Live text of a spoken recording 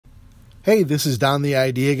Hey, this is Don the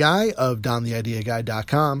Idea Guy of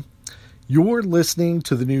DonTheIdeaGuy.com. You're listening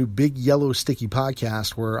to the new Big Yellow Sticky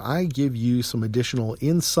podcast where I give you some additional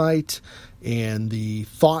insight and the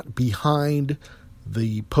thought behind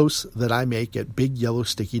the posts that I make at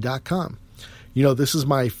BigYellowSticky.com. You know, this is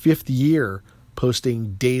my 5th year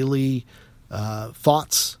posting daily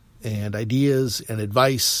thoughts and ideas and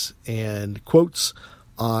advice and quotes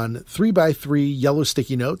on 3x3 yellow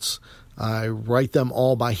sticky notes. I write them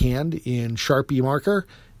all by hand in Sharpie marker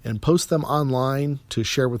and post them online to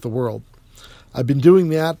share with the world. I've been doing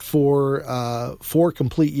that for 4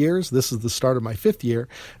 complete years. This is the start of my 5th year.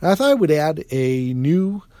 And I thought I would add a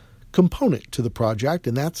new component to the project,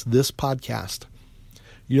 and that's this podcast.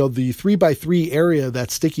 You know, the 3x3 area of that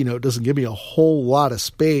sticky note doesn't give me a whole lot of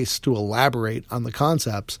space to elaborate on the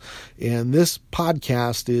concepts. And this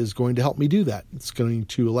podcast is going to help me do that. It's going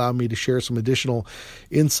to allow me to share some additional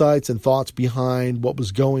insights and thoughts behind what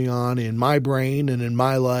was going on in my brain and in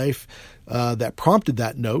my life that prompted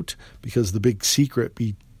that note, because the big secret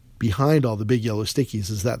behind all the big yellow stickies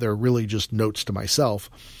is that they're really just notes to myself.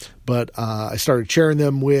 But I started sharing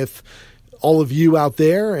them with all of you out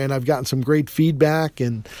there, and I've gotten some great feedback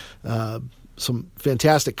and some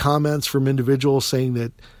fantastic comments from individuals saying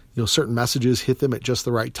that, you know, certain messages hit them at just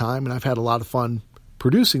the right time, and I've had a lot of fun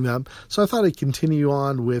producing them. So I thought I'd continue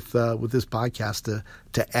on with this podcast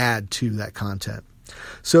to add to that content.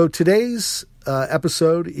 So today's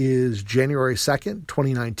episode is January 2nd,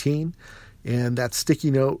 2019, and that sticky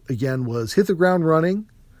note again was hit the ground running,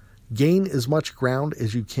 gain as much ground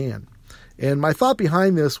as you can. And my thought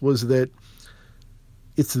behind this was that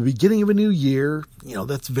it's the beginning of a new year. You know,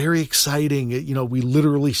 that's very exciting. You know, we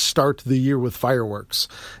literally start the year with fireworks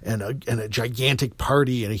and a gigantic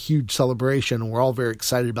party and a huge celebration. And we're all very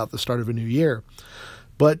excited about the start of a new year.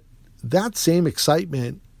 But that same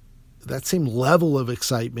excitement, that same level of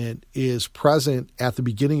excitement is present at the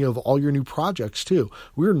beginning of all your new projects too.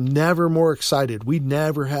 We're never more excited. We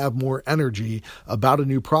never have more energy about a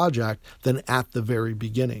new project than at the very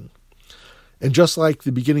beginning. And just like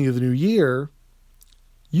the beginning of the new year,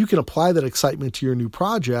 you can apply that excitement to your new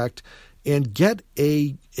project and get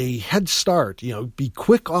a head start, you know, be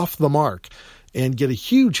quick off the mark and get a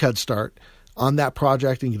huge head start on that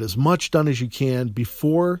project and get as much done as you can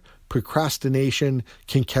before procrastination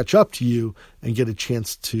can catch up to you and get a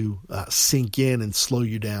chance to sink in and slow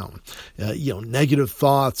you down. You know, negative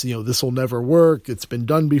thoughts, you know, this will never work, it's been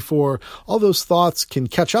done before. All those thoughts can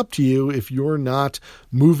catch up to you if you're not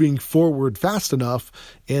moving forward fast enough,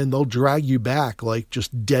 and they'll drag you back like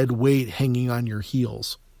just dead weight hanging on your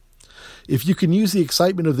heels. If you can use the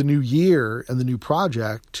excitement of the new year and the new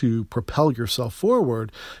project to propel yourself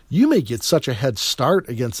forward, you may get such a head start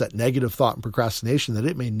against that negative thought and procrastination that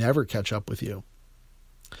it may never catch up with you.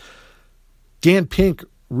 Dan Pink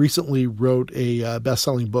recently wrote a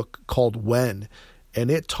best-selling book called When, and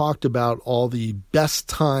it talked about all the best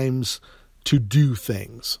times to do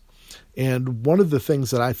things. And one of the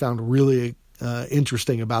things that I found really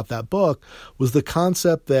interesting about that book was the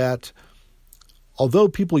concept that although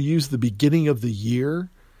people use the beginning of the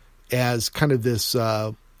year as kind of this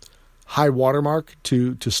high watermark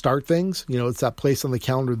to start things, you know, it's that place on the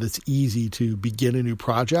calendar that's easy to begin a new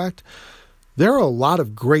project, there are a lot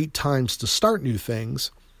of great times to start new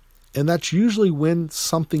things, and that's usually when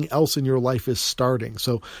something else in your life is starting.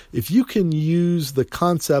 So if you can use the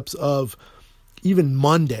concepts of even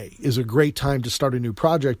Monday is a great time to start a new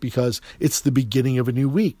project because it's the beginning of a new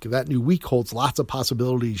week. That new week holds lots of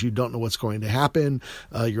possibilities. You don't know what's going to happen.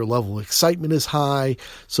 Your level of excitement is high.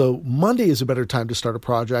 So Monday is a better time to start a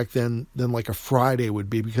project than like a Friday would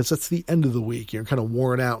be, because that's the end of the week. You're kind of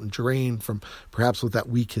worn out and drained from perhaps what that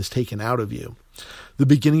week has taken out of you. The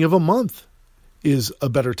beginning of a month is a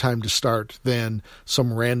better time to start than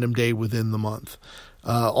some random day within the month.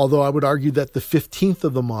 Although I would argue that the 15th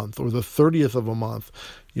of the month or the 30th of a month,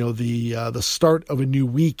 you know, the start of a new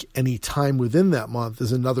week, any time within that month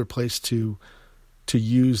is another place to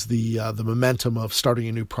use the momentum of starting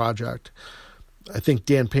a new project. I think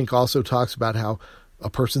Dan Pink also talks about how a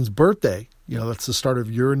person's birthday, you know, that's the start of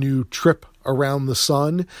your new trip around the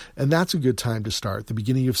sun, and that's a good time to start. The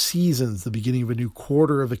beginning of seasons, the beginning of a new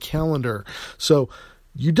quarter of a calendar. So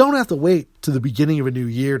you don't have to wait to the beginning of a new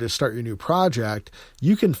year to start your new project.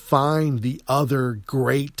 You can find the other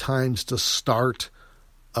great times to start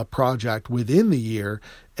a project within the year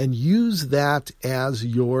and use that as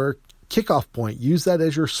your kickoff point. Use that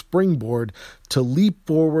as your springboard to leap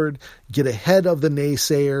forward, get ahead of the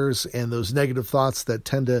naysayers and those negative thoughts that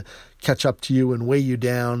tend to catch up to you and weigh you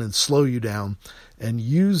down and slow you down. And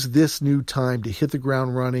use this new time to hit the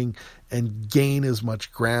ground running and gain as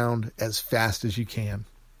much ground as fast as you can.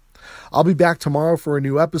 I'll be back tomorrow for a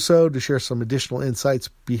new episode to share some additional insights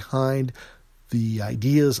behind the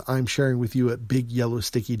ideas I'm sharing with you at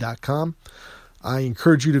BigYellowSticky.com. I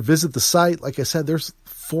encourage you to visit the site. Like I said, there's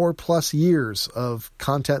 4+ years of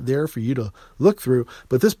content there for you to look through,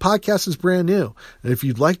 but this podcast is brand new. And if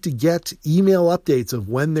you'd like to get email updates of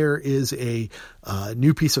when there is a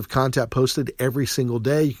new piece of content posted every single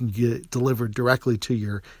day, you can get it delivered directly to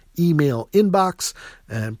your email inbox.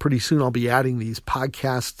 And pretty soon I'll be adding these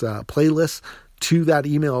podcast playlists to that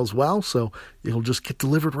email as well, so it'll just get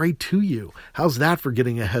delivered right to you. How's that for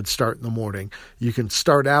getting a head start in the morning? You can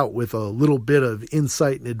start out with a little bit of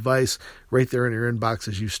insight and advice right there in your inbox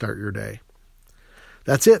as you start your day.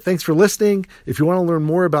 That's it. Thanks for listening. If you want to learn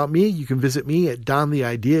more about me, you can visit me at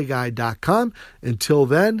dontheideaguy.com. Until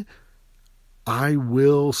then, I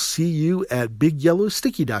will see you at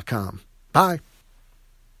BigYellowSticky.com. Bye.